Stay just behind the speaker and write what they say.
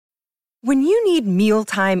When you need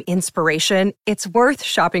mealtime inspiration, it's worth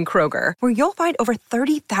shopping Kroger, where you'll find over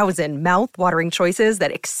 30,000 mouth-watering choices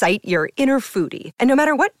that excite your inner foodie. And no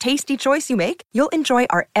matter what tasty choice you make, you'll enjoy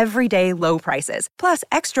our everyday low prices, plus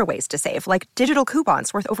extra ways to save, like digital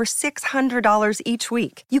coupons worth over $600 each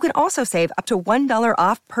week. You can also save up to $1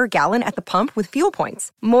 off per gallon at the pump with fuel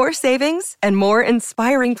points. More savings and more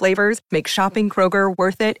inspiring flavors make shopping Kroger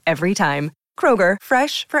worth it every time. Kroger,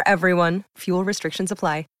 fresh for everyone. Fuel restrictions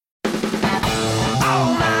apply.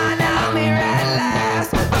 Oh man, I'm here at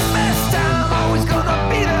last. The best time, always gonna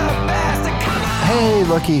be the best. Hey,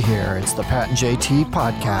 looky here. It's the Pat and JT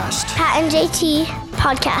podcast. Pat and JT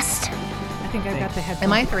podcast. I think I've got the headphones.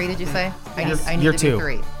 Am I 3, did you say? Yes. I need You're to 2. be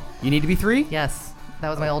 3. You need to be 3? Yes. That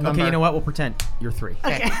was my old number. Okay, you know what? We'll pretend you're 3.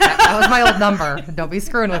 Okay. that was my old number. Don't be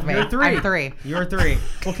screwing with me. You're 3. I'm 3. You're 3.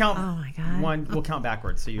 We'll count. Oh my God. 1. We'll count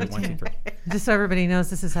backwards. So you're 1, 2, 3. Just so everybody knows,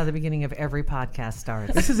 this is how the beginning of every podcast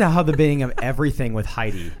starts. This is how the beginning of everything with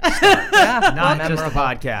Heidi starts. Yeah, Not just a memorable.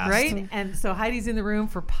 podcast. Right? And so Heidi's in the room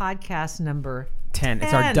for podcast number 10.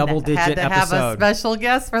 It's our 10. double-digit Had to have a episode. special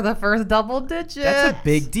guest for the first double digit. That's a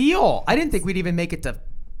big deal. I didn't think we'd even make it to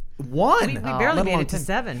 1. We let barely made alone it to 10.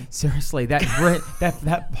 7. Seriously, that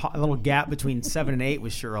little gap between 7 and 8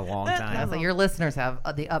 was sure a long time. So your listeners have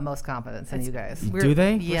the utmost confidence in you guys. Do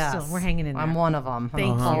they? Yes. We're hanging in there. I'm one of them.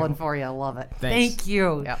 Thank I'm you. falling for you. I love it. Thanks. Thank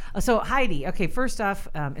you. Yep. So Heidi, okay, first off,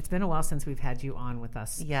 it's been a while since we've had you on with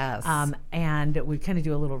us. Yes. And we kind of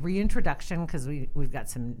do a little reintroduction because we've got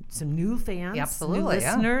some new fans, Absolutely, new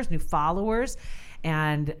yeah. listeners, new followers,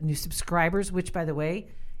 and new subscribers, which, by the way,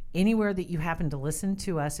 anywhere that you happen to listen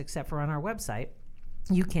to us, except for on our website,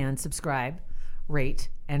 you can subscribe, rate,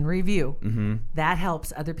 and review. Mm-hmm. That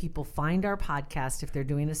helps other people find our podcast if they're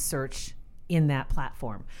doing a search in that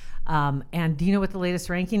platform. And do you know what the latest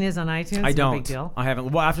ranking is on iTunes? I No don't. big deal. I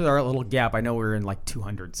haven't. Well, after our little gap, I know we were in like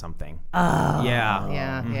 200 something. Oh. Yeah.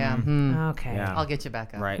 Yeah, yeah. Okay. Yeah. I'll get you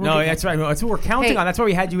back up. Right. We'll No, get that's right. That's what we're counting Hey. on. That's why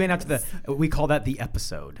we had you in after we call that the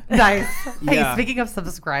episode. Nice. Hey, Yeah. speaking of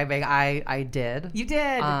subscribing, I did. You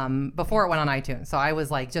did. Before it went on iTunes. So I was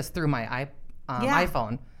like just through my Yeah.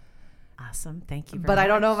 iPhone. Awesome. Thank you very But much. I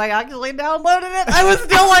don't know if I actually downloaded it. I was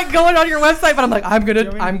still like going on your website, but I'm like, I'm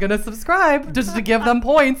gonna subscribe just to give them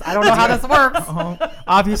points. I don't know how this works.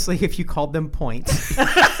 Obviously, if you called them points,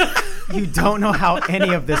 you don't know how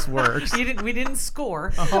any of this works. We didn't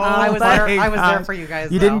score. I was my there gosh. for you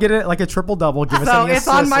guys. You though. didn't get it like a triple double. Give us So any it's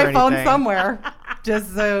on assists or my phone anything. somewhere.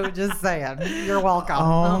 Just saying. You're welcome.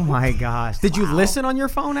 Oh my gosh! Did you listen on your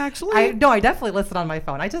phone actually? No, I definitely listen on my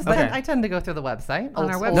phone. I Okay. tend to go through the website. On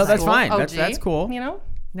our Old website. No, that's school, fine. OG, That's cool. You know?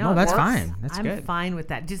 No, that's works. fine. That's I'm good. fine with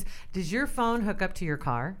that. Does your phone hook up to your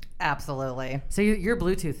car? Absolutely. So you're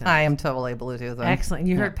Bluetooth. I am totally Bluetooth. Excellent.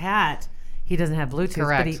 You heard Pat. He doesn't have Bluetooth,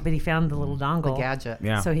 Correct. but he found the little dongle, gadget.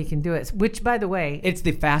 Yeah. so he can do it. Which, by the way, It's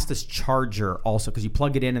the fastest charger also because you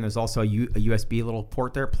plug it in and there's also a USB little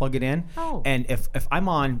port there. Plug it in. Oh. And if I'm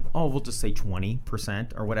on, we'll just say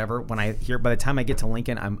 20% or whatever. When I hear, by the time I get to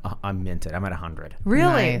Lincoln, I'm minted. I'm at 100.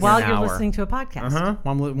 really, Nice. while In an you're hour. listening to a podcast.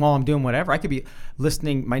 While I'm doing whatever, I could be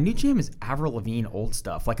listening. My new jam is Avril Lavigne old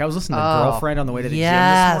stuff. Like I was listening to Girlfriend on the way to the gym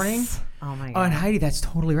this morning. Oh my Oh, god. and Heidi, that's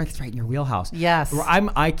totally right. That's right in your wheelhouse. Yes.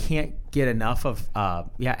 I can't get enough of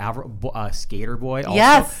Avril, Skater Boy. Also.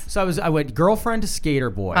 Yes. So I went Girlfriend to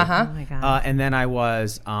Skater Boy. Uh-huh. Oh my god. And then I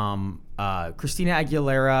was Christina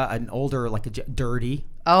Aguilera, an older like Dirty.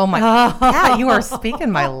 Oh my. Yeah, you are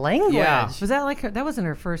speaking my language. Yeah. was that like her? That wasn't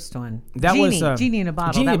her first one. That Genie, was Genie in a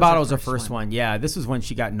Bottle. Genie that in a Bottle was her the first one. Yeah, this was when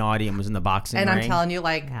she got naughty and was in the boxing And ring. I'm telling you,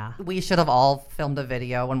 like, Yeah. we should have all filmed a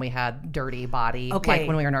video when we had dirty body, Okay. like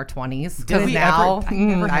when we were in our 20s. Did Because we now, ever- I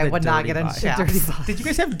never had I a would not dirty get in body. shape. Did you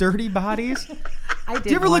guys have dirty bodies? I did. Do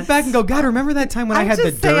you ever look back and go, God, remember that time when I I'm had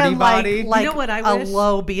the just dirty saying, body? Like, You know what I a wish?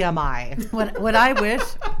 low BMI. What I wish,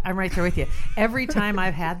 I'm right there with you. Every time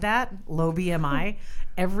I've had that low BMI,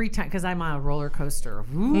 every time, because I'm on a roller coaster,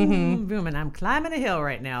 boom, boom, and I'm climbing a hill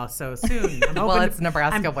right now. So soon, I'm Well, hoping it's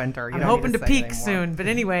Nebraska winter. You I'm don't hoping need to to say peak anymore. soon. But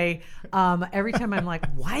anyway, every time I'm like,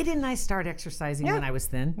 why didn't I start exercising when I was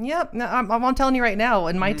thin? Yep. No, I'm telling you right now,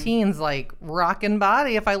 in my teens, like rocking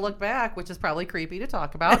body, if I look back, which is probably creepy to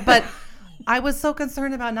talk about, but I was so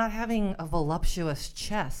concerned about not having a voluptuous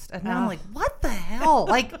chest. And now I'm like, what the hell?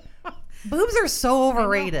 Like, boobs are so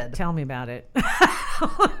overrated. Tell me about it.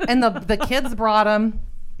 And the kids brought them.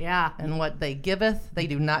 Yeah. And what they giveth, they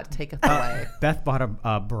do not taketh away. Beth bought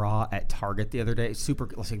a bra at Target the other day. Super,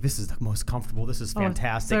 like, this is the most comfortable. This is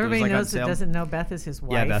fantastic. So It was, everybody like, on knows that sale. doesn't know Beth is his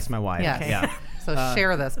wife. Yeah, that's my wife. Yes. Yeah. So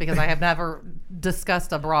share this because I have never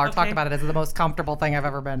discussed a bra or talked Okay. about it as the most comfortable thing I've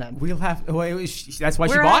ever been in. We'll have. Well, that's why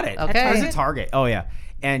she Where bought at? it. Okay. It was at Target. Oh yeah.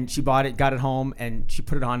 And she bought it, got it home, and she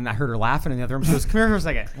put it on, and I heard her laughing in the other room. She goes, "Come here for a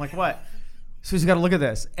second." I'm like, "What?" So she's got to look at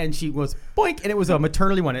this. And she goes, boink, and it was a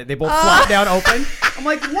maternity one. They both flop down open. I'm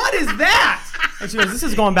like, "What is that?" And she goes, "This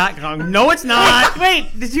is going back." I'm going, "No, it's not."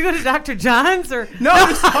 Wait, did you go to Dr. John's or? No,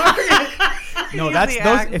 it's Target. No, that's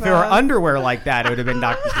those. If it were underwear like that, it would have been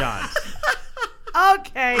Dr. John's.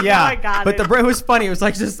 Okay. Yeah, now I got but it. it was funny. It was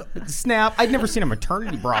like just snap. I'd never seen a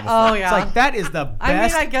maternity bra before. Oh, yeah. It's like that is the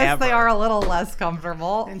best. I guess they ever. are a little less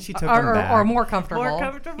comfortable. And she took them back. Or more comfortable. More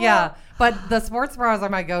comfortable? Yeah. But the sports bras are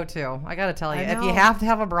my go-to. I got to tell you. I If you know. have to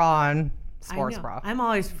have a bra on, I sports know. bra. I'm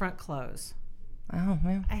always front close. Oh,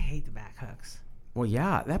 man. I hate the back hooks. Well,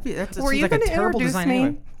 yeah, that Were seems you like a gonna terrible introduce design me?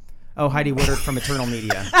 anyway. Oh, Heidi Woodard from Eternal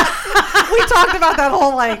Media. We talked about that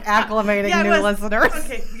whole acclimating new listeners.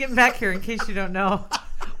 Okay, getting back here in case you don't know.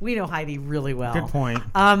 We know Heidi really well. Good point.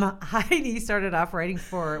 Heidi started off writing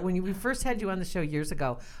for, we first had you on the show years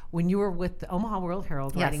ago, when you were with the Omaha World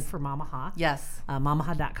Herald Yes. writing for Mamaha. Yes.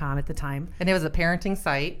 Mamaha.com at the time. And it was a parenting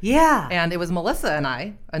site. Yeah. And it was Melissa and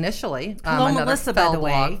I initially. Hello, another Melissa, by the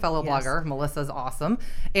way. fellow Yes. blogger. Melissa's awesome.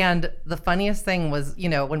 And the funniest thing was,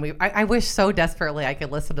 when I wish so desperately I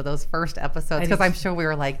could listen to those first episodes because I'm sure we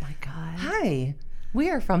were like, my God. "Hi, we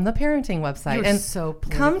are from the parenting website. You're and so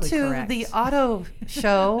come politically to correct. the auto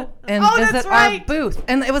show and Oh, visit that's our right. booth."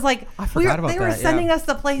 And it was like, forgot about they were that, sending yeah. us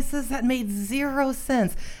to places that made zero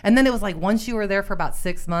sense. And then it was like, once you were there for about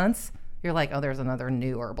 6 months, you're like, "Oh, there's another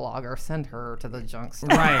newer blogger. Send her to the junk store."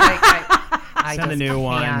 Right. I Send a just new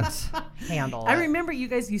one. can't handle I it. remember you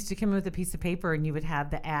guys used to come in with a piece of paper and you would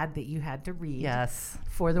have the ad that you had to read Yes.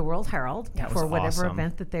 for the World Herald That for was whatever awesome.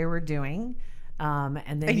 event that they were doing. And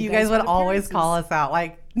then And you guys would always call us out,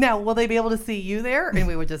 like, "Now, will they be able to see you there?" And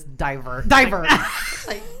we would just divert. Like,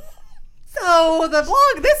 so the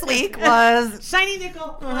blog this week was, Shiny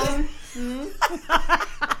nickel.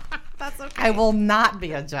 That's okay. I will not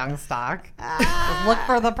be a junk stock. Just look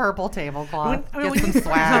for the purple tablecloth. When Get some you-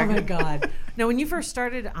 swag. Oh my God. Now, when you first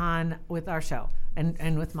started on with our show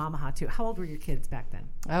and with Mamaha too, how old were your kids back then?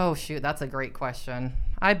 Oh, shoot. That's a great question.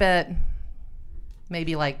 I bet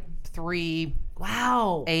maybe like 3,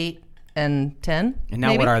 Wow. 8, and 10. And now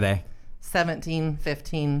maybe? what are they? 17,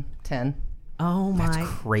 15, 10. Oh my.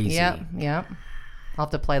 Crazy. Yep. I'll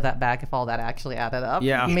have to play that back if all that actually added up.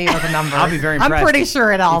 Yeah. Me with a number. I'll be very impressed. I'm pretty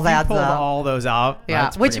sure it all If you adds pulled up. all those out. Yeah,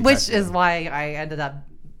 that's which pretty which impressive. is why I ended up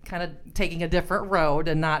kind of taking a different road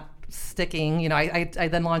and not sticking. I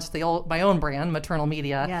then launched my own brand, Maternal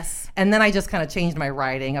Media. Yes. And then I just kind of changed my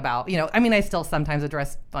writing about, I still sometimes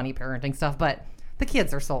address funny parenting stuff, but the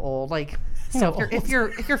kids are so old. Like, if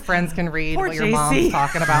your friends can read Poor what your JC. mom's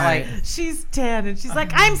talking about, Right. like, She's 10 and she's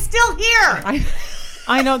like, I'm still here.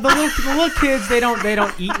 I know the little kids. They don't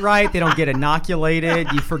eat right. They don't get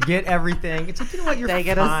inoculated. You forget everything. It's like, you know what? You're they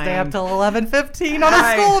get fine. a stay up till 11:15 on a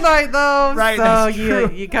Right. school night, though. Right, So that's you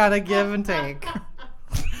true. kind of give and take.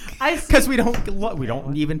 Because we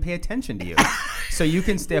don't even pay attention to you, so you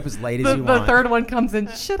can stay up as late as The you want. third one comes in.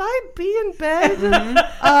 Should I be in bed?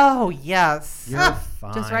 Oh yes. You're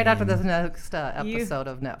Just right after fine. this next episode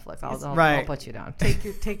of Netflix, I'll Right. put you down.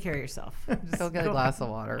 Take care of yourself. Just Go get a glass of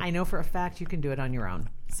water. I know for a fact you can do it on your own.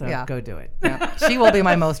 So Yeah. go do it. Yeah. She will be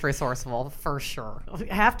my most resourceful for sure.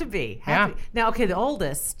 Have to be. Yeah. Now, okay, the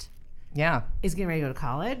oldest Yeah. is getting ready to go to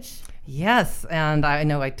college. Yes, and I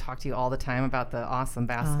know I talk to you all the time about the awesome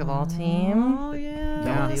basketball team. Oh, yeah.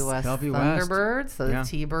 Yeah. WS WS. Thunderbirds. So Yeah. the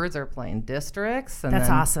T-Birds are playing districts. And That's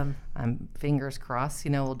then awesome. I'm fingers crossed,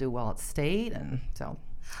 we'll do well at state. And so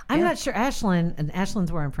I'm not sure. Ashland, and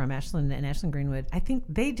Ashland's where I'm from, Ashland and Ashland Greenwood, I think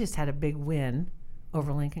they just had a big win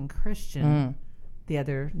over Lincoln Christian the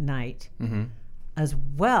other night as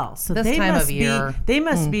well. So This they time must of year. They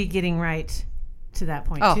must be getting right to that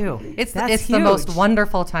point too. It's That's the most huge.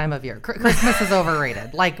 wonderful time of year. Christmas is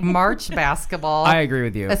overrated. Like March basketball. I agree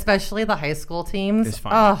with you. Especially the high school teams. It's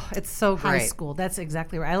fun. Oh, it's so High great. school. That's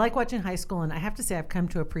exactly right. I like watching high school, and I have to say I've come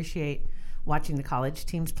to appreciate watching the college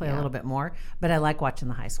teams play a little bit more. But I like watching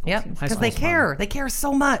the high school Yep, teams. because they care. They care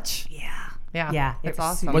so much. Yeah. Yeah, it's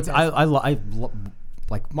awesome. What's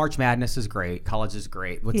like March Madness is great. College is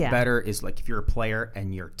great. What's Yeah. better is like if you're a player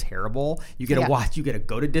and you're terrible, you get to Yeah. watch. You get to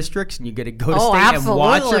go to districts and you get to go to Oh, state and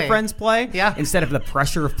watch your absolutely. friends play. Yeah. Instead of the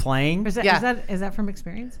pressure of playing. Is that, Yeah. is that from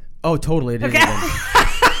experience? Oh, totally. It is.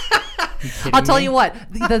 I'll tell you what,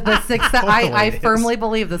 the success. Totally I it is. firmly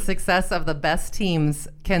believe the success of the best teams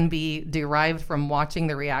can be derived from watching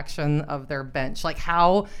the reaction of their bench, like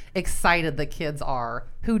how excited the kids are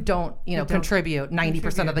who don't, contribute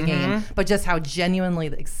 90% of the game, but just how genuinely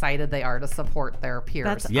excited they are to support their peers.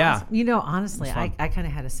 That's Yeah. awesome. Honestly, I kind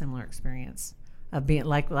of had a similar experience. of being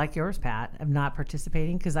like yours, Pat, of not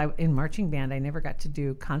participating because in marching band I never got to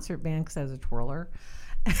do concert band because I was a twirler.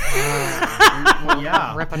 Well,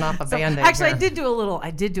 yeah. Ripping off a Band-Aid. Actually, here.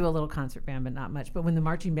 I did do a little concert band, but not much. But when the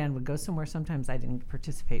marching band would go somewhere, sometimes I didn't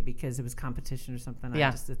participate because it was competition or something. Yeah.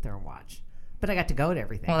 I'd just sit there and watch. But I got to go to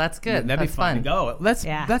everything. Well, that's good. That'd That's be fun to go.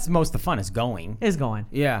 That's most of the fun is going. Is going.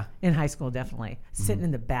 Yeah. In high school, definitely. Sitting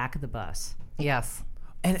in the back of the bus. Yes.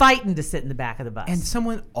 And fighting to sit in the back of the bus. And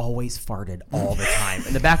someone always farted all the time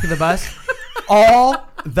in the back of the bus.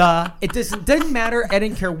 It didn't matter. I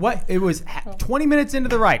didn't care what it was. 20 minutes into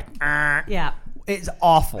the ride. yeah. It's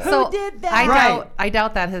awful. So did that? I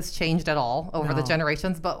doubt that has changed at all over the No.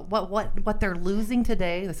 generations. But what they're losing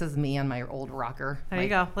today, this is me and my old rocker. There you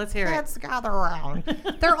go. Let's hear it. Let's gather around.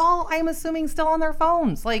 They're all, I'm assuming, still on their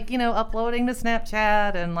phones, like, uploading to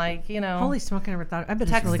Snapchat and Holy smoke! I never thought. I bet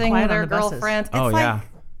it's really texting quiet their on the buses. girlfriends. Oh, it's yeah.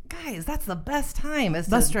 Guys, that's the best time. Is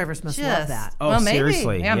Bus to drivers must love just- that. Oh, well, maybe.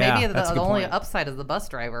 seriously. Yeah, Yeah, maybe that's a the good only point. upside is the bus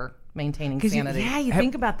driver maintaining Because sanity. you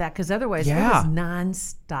think about that because otherwise it Yeah. was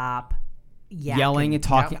nonstop Yelling and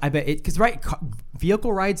talking. I bet because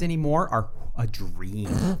vehicle rides anymore are a dream.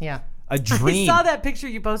 Yeah. A dream. I saw that picture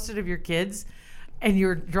you posted of your kids, and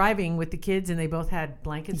you're driving with the kids, and they both had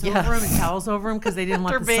blankets Yes. over them and towels over them because they didn't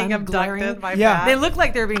want They're the being sun glaring. abducted by Yeah. Pat. They look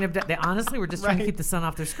like they're being abducted. They honestly were just trying to keep the sun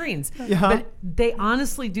off their screens. Yeah. But they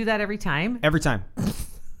honestly do that every time. Every time.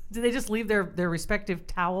 Do they just leave their respective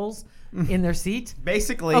towels in their seat?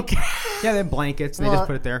 Basically. Okay. Yeah, they have blankets and they just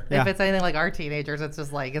put it there. If Yeah. it's anything like our teenagers, it's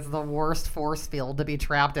just like it's the worst force field to be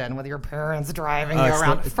trapped in with your parents driving you it's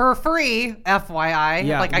around the- for free. FYI,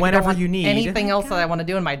 Yeah, like I whenever don't want you need. anything else that I want to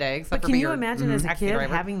do in my day. Except But for can be you your imagine as a taxi kid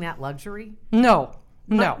driver. having that luxury? No.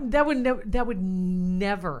 That would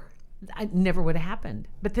never. I never would have happened.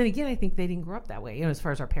 But then again, I think they didn't grow up that way. As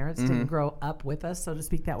far as our parents didn't grow up with us, so to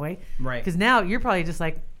speak, that way. Right. Because now you're probably just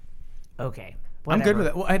like, okay, I'm good whatever. with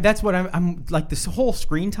it. Well, that's what I'm like. This whole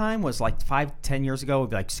screen time was like 5-10 years ago. It'd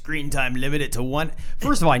be like screen time limited to one.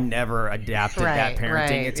 First of all, I never adapted that Right, parenting.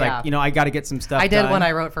 right, It's yeah. like I got to get some stuff. I did done. when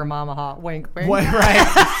I wrote for Mama Hot. Wink, wink. What, right.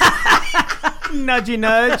 Nudgy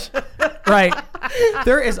nudge. Right.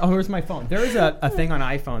 Here's my phone. There is a thing on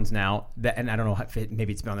iPhones now that, and I don't know if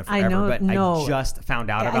maybe it's been on there I forever, know, but no. I just found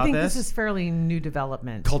out I about think this. this is fairly new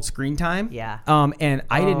development. Called Screen Time. Yeah. And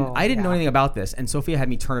I didn't know yeah. anything about this, and Sophia had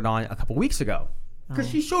me turn it on a couple weeks ago because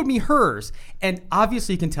she showed me hers, and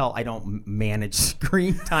obviously you can tell I don't manage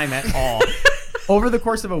screen time at all. Over the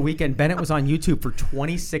course of a weekend, Bennett was on YouTube for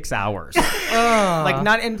 26 hours.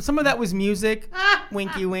 And some of that was music,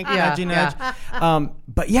 winky wink, Yeah, nudgy nudge.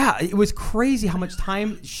 But yeah, it was crazy how much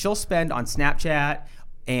time she'll spend on Snapchat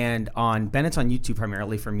and on Bennett's on YouTube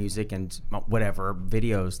primarily for music and whatever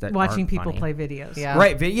videos that Watching aren't people funny. play videos. Yeah.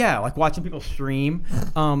 Right, yeah, like watching people stream.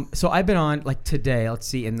 So I've been on like today. Let's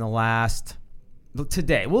see, we'll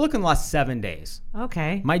look in the last 7 days.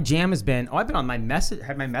 Okay. My jam has been. I've been on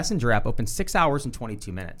had my Messenger app open 6 hours and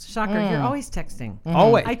 22 minutes. Shocker, you're always texting.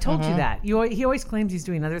 Always. I told you that. He always claims he's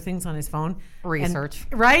doing other things on his phone. Research.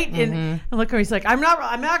 And, right? And look, he's like, I'm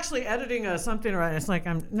actually editing something right. It's like,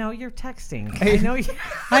 no, you're texting. I know you.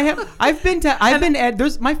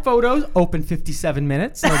 There's my photos open 57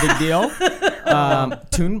 minutes. No big deal.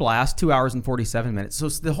 Toon Blast 2 hours and 47 minutes. So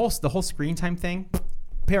the whole screen time thing.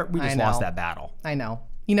 We just lost that battle. I know.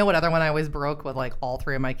 You know what other one I always broke with like all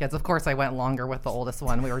three of my kids? Of course, I went longer with the oldest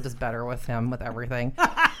one. We were just better with him with everything.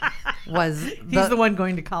 He's the one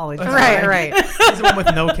going to college. Right. He's the one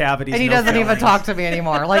with no cavities. And he no doesn't even fillings. talk to me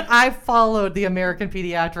anymore. Like I followed the American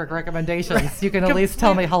Pediatric recommendations. You can at least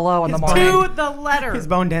tell me hello in the morning. To the letter. His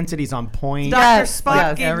bone density's on point. Dr. Yes, Spock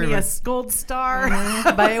yes. gave me Everyone. a gold star.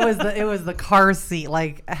 But it was the car seat,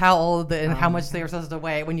 like how old and how much they were supposed to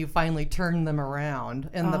weigh when you finally turned them around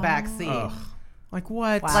in the back seat. Like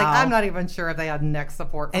what? Like I'm not even sure if they had neck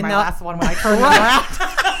support for And my now- last one when I turned them around.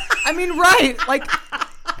 I mean, right? Like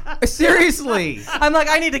seriously. I'm like,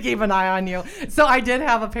 I need to keep an eye on you. So I did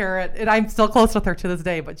have a parent, and I'm still close with her to this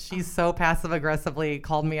day, but she's so passive aggressively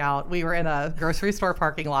called me out. We were in a grocery store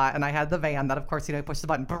parking lot, and I had the van that, of course, you push the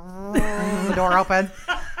button, the door opens.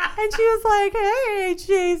 And she was like, hey,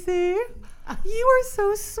 JC, you are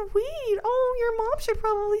so sweet. Oh, your mom should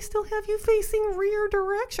probably still have you facing rear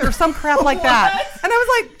direction or some crap like that. And I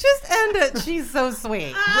was like, just end it. She's so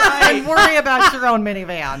sweet. And worry about your own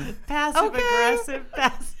minivan. Passive aggressive.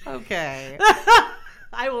 Okay.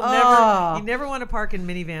 I will Oh. never. You never want to park in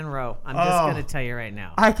minivan row. I'm just going to tell you right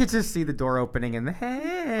now. I could just see the door opening and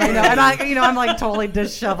hey. I know, and I'm like totally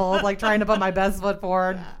disheveled, like trying to put my best foot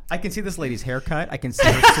forward. I can see this lady's haircut. I can see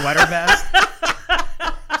her sweater vest.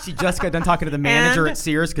 She just got done talking to the manager And at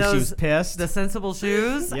Sears because she was those- pissed. The sensible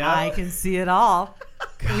shoes. Yeah. I can see it all.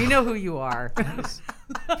 We know who you are.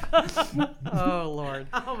 Oh, Lord.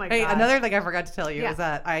 Oh, my Hey, God. another thing I forgot to tell you Yeah. is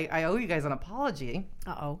that I owe you guys an apology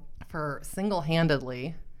Uh-oh. for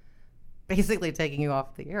single-handedly basically taking you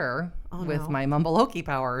off the air with no. my Mumbleoki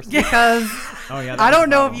powers because Oh yeah. I don't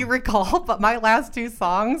know if you recall, but my last 2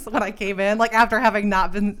 songs when I came in, like after having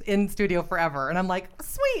not been in studio forever, and I'm like,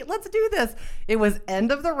 sweet, let's do this. It was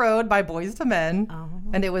End of the Road by Boyz II Men,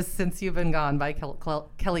 and it was Since You've Been Gone by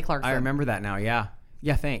Kelly Clarkson. I remember that now. Yeah.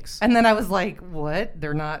 Yeah. Thanks. And then I was like, what?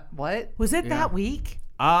 They're not, what? Was it that week?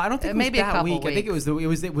 I don't think it was Maybe a that couple week. I think it was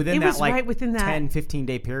within It that was like right within that. 10-15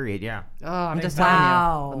 day period. Yeah. Oh, I'm just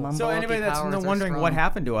Wow. telling you. So anybody that's wondering what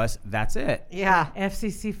happened to us, that's it. Yeah.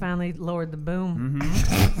 FCC finally lowered the boom.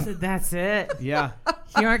 Mm-hmm. Said, that's it. Yeah.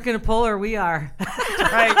 You aren't going to pull her. We are.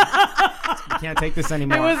 Right. You can't take this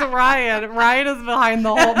anymore. It was Ryan. Ryan is behind the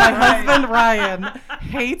whole. My husband Ryan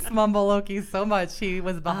hates Mumbleoki so much. He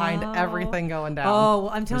was behind everything going down. Oh, well,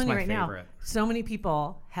 I'm telling you my right favorite. now, so many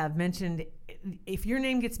people have mentioned, if your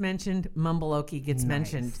name gets mentioned, Mumbleoki gets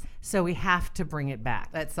mentioned. So we have to bring it back.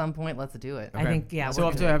 At some point, let's do it. I think, yeah. So we're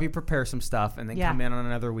I'll have to gonna- have you prepare some stuff and then Yeah. come in on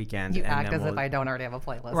another weekend. You and act then as if we'll- I don't already have a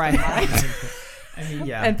playlist. Right. I mean,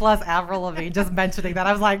 yeah. And plus, Avril Lavigne just mentioning that,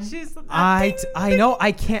 I was like, she's. I know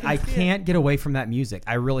I can't get away from that music.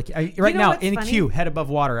 I really can't. Right know now what's in funny? queue, Head Above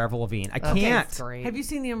Water, Avril Lavigne. I Okay, can't. great. Have you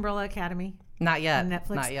seen The Umbrella Academy? Not yet. on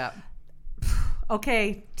Netflix? Not yet.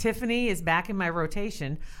 Okay, Tiffany is back in my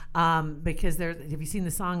rotation because there's. Have you seen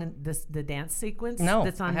the song, the dance sequence? No,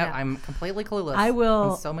 that's on. I'm completely clueless. I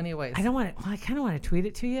will in so many ways. I don't want to. Well, I kind of want to tweet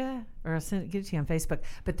it to you, or I'll get it to you on Facebook.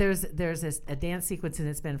 But there's a dance sequence, and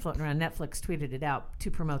it's been floating around. Netflix tweeted it out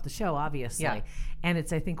to promote the show, obviously. Yeah. And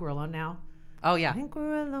it's I Think We're Alone Now. Oh yeah. I think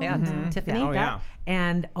we're alone. Yeah, now. Tiffany. Yeah, Oh, yeah.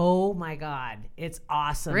 And oh my God, it's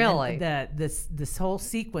awesome. Really? And this whole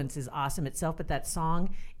sequence is awesome itself, but that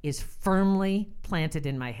song is firmly planted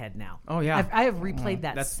in my head now. Oh, yeah. I have replayed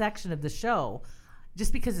that That's- section of the show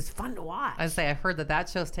just because it's fun to watch. I'd say I've heard that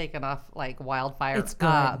show's taken off like wildfire. It's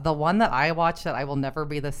good. The one that I watched that I will never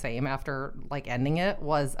be the same after like ending it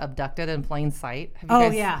was Abducted in Plain Sight. Have you Oh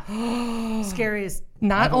guys- yeah, scariest.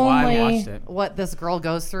 Not I only watched it. what this girl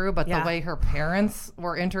goes through, but Yeah. the way her parents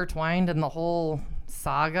were intertwined in the whole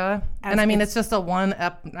saga. As And I mean, it's- it's just a one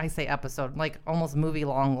episode, like almost movie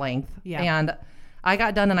long length. Yeah. And I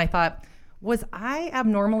got done and I thought, was I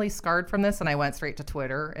abnormally scarred from this? And I went straight to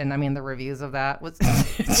Twitter. And I mean, the reviews of that was,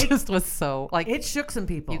 it just was so like, It shook some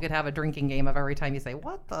people. you could have a drinking game of every time you say,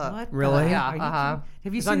 what the? What Really? the- Yeah, are you uh-huh. kidding?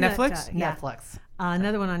 Have you It's seen on that, Netflix? yeah. Netflix.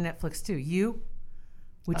 Another one on Netflix too. You,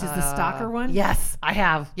 which is the stalker one. Yes, I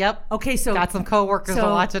have. Yep. Okay, so Got some coworkers to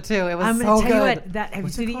watch it too. It was I'm so gonna tell you good. what. That have you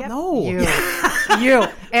seen it yet? No. You.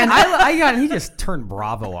 And I got. He just turned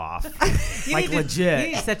Bravo off. You Like need to- legit. You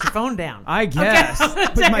need to set your phone down. I guess.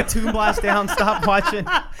 Put my Toon Blast down. Stop watching.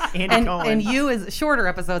 Andy Cohen. and you is shorter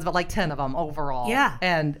episodes, but like 10 of them overall. Yeah.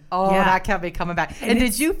 And Yeah. that kept me coming back. And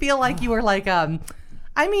did you feel like you were like, I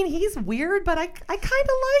mean, he's weird, but I kind of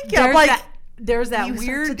like him. There's Like, there's that you start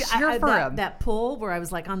weird to cheer for him. that pull where I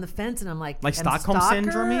was like on the fence and I'm like Like I'm Stockholm stalker,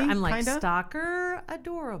 syndrome-y, I'm like kinda? stalker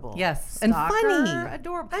adorable. yes, and Stalker, funny,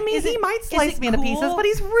 adorable. I mean, Is he it- might is slice it me into pieces, cool? but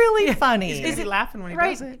he's really funny. Is he laughing when he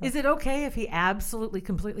Right. does it? Is it okay if he absolutely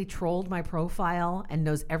completely trolled my profile and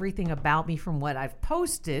knows everything about me from what I've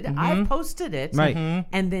posted? I've posted it. Right.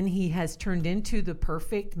 And then he has turned into the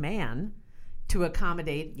perfect man to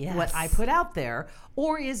accommodate what I Yes. put out there?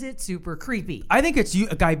 Or is it super creepy? I think it's you,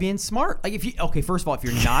 a guy being smart. Like if you, okay, first of all, if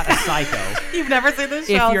you're not a psycho, You've never seen this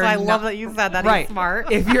If show, so you're I not- love that you said that. right? He's smart.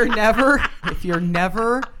 If you're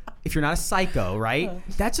not a psycho, right?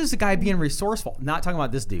 That's just a guy being resourceful. Not talking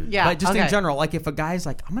about this dude. Yeah, But just in okay. general, like if a guy's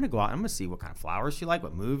like, I'm gonna go out, I'm gonna see what kind of flowers she like,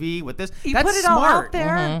 what movie, what this. You that's put it smart. all out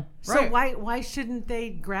there. So Right. why shouldn't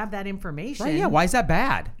they grab that information? Right, yeah. Why is that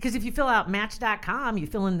bad? Because if you fill out Match.com, you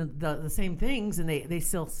fill in the same things, and they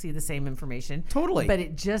still see the same information. Totally. But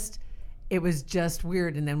it was just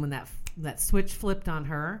weird. And then when that switch flipped on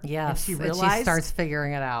her, Yes, and she and realized, she starts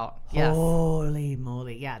figuring it out. Yes, holy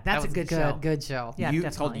moly, yeah, that's a That was good show. Good show. Yeah,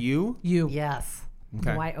 It's called definitely. You. You, Yes.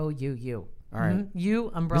 Okay. YOUU. All right.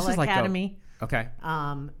 You, Umbrella This is like a- Academy. Okay.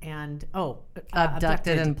 And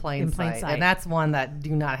Abducted in plain sight. And that's one that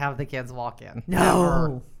do not have the kids walk in.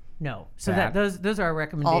 Ever. no. So Bad. those are our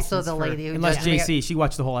recommendations. Also, the for- lady who Unless just- JC, she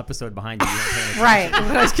watched the whole episode behind you. You weren't paying attention.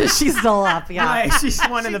 Right, because she's still up. Yeah. Right, she's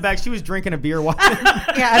one in the back. She was drinking a beer watching.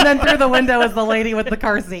 Yeah, and then through the window is the lady with the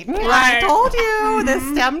car seat. I told you this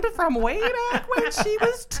stemmed from way back when she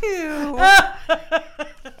was 2.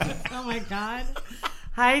 Oh my God.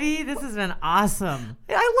 Heidi, this has been awesome.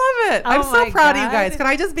 I love it. I'm Oh my so proud of you God. guys. Can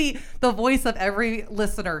I just be the voice of every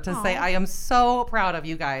listener to say I am so proud of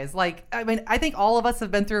you guys? Like, I mean, I think all of us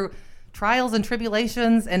have been through trials and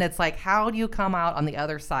tribulations, and it's like, how do you come out on the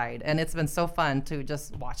other side? And it's been so fun to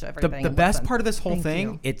just watch everything. The and best listen. part of this whole Thank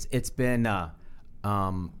thing, you. it's been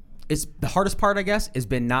it's the hardest part, I guess, has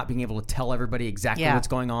been not being able to tell everybody exactly Yeah. what's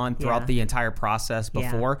going on throughout Yeah. the entire process Yeah.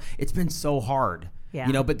 before. It's been so hard. Yeah.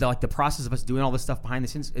 You know, but the process of us doing all this stuff behind the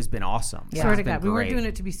scenes has been awesome. Yeah. Swear It's to been God, we weren't great. doing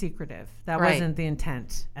it to be secretive. That Right. wasn't the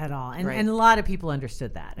intent at all. And, Right. and a lot of people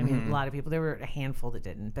understood that. I mean, a lot of people, there were a handful that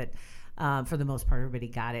didn't, but for the most part, everybody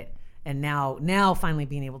got it. And now finally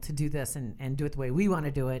being able to do this and do it the way we want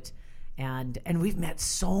to do it. And we've met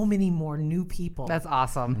so many more new people. That's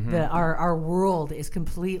awesome. Our world is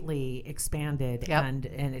completely expanded Yep. and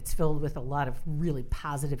it's filled with a lot of really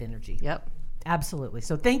positive energy. Yep. Absolutely.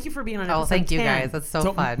 So thank you for being on Oh, episode thank you 10. guys. That's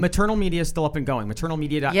so fun. Maternal Media is still up and going.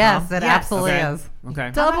 Maternalmedia.com. Yes, it Yes. absolutely Okay. is.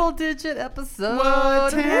 Okay. Double digit episode.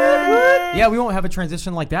 What? 10. Yeah, we won't have a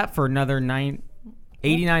transition like that for another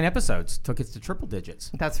 89 episodes. Took us to triple digits.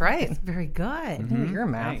 That's right. Very good. Ooh, your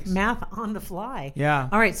math. Thanks. Math on the fly. Yeah.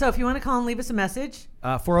 All right. So if you want to call and leave us a message,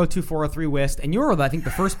 402-403-WIST. And you were, I think, the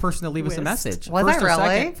first person to leave us a Wist. message. Was first I or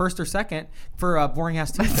really? Second, first or second for Boring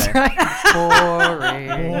Ass Tuesday.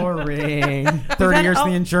 Boring. Boring. 30 years in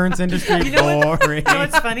the insurance industry. Boring. you know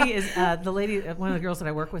what's funny is the lady, one of the girls that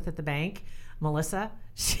I work with at the bank, Melissa,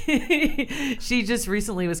 she just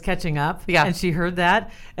recently was catching up. Yeah. And she heard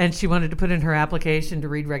that and she wanted to put in her application to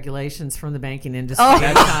read regulations from the banking industry. Oh.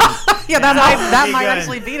 That's Yeah, that might good.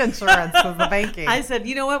 actually beat insurance as the banking. I said,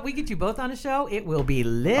 you know what? We get you both on a show. It will be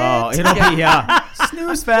lit. Oh, it'll be,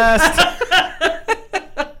 snooze fest.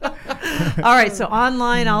 All right. So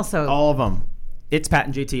online also. All of them. It's Pat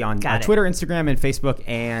and JT on Got it. Twitter, Instagram, and Facebook,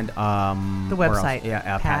 and The where else? website,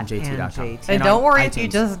 Yeah, Pat patandjt.com. and JT. and on don't worry if you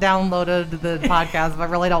iTunes. just downloaded the podcast, but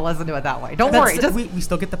really don't listen to it that way. Don't worry. Just, we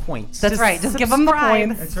still get the points. that's right. Just give them the subscribe.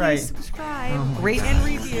 points. That's right. Subscribe, rate and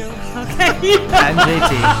review. Okay. Pat and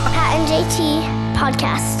JT. Pat and JT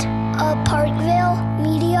Podcast, a Parkville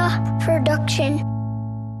Media Production.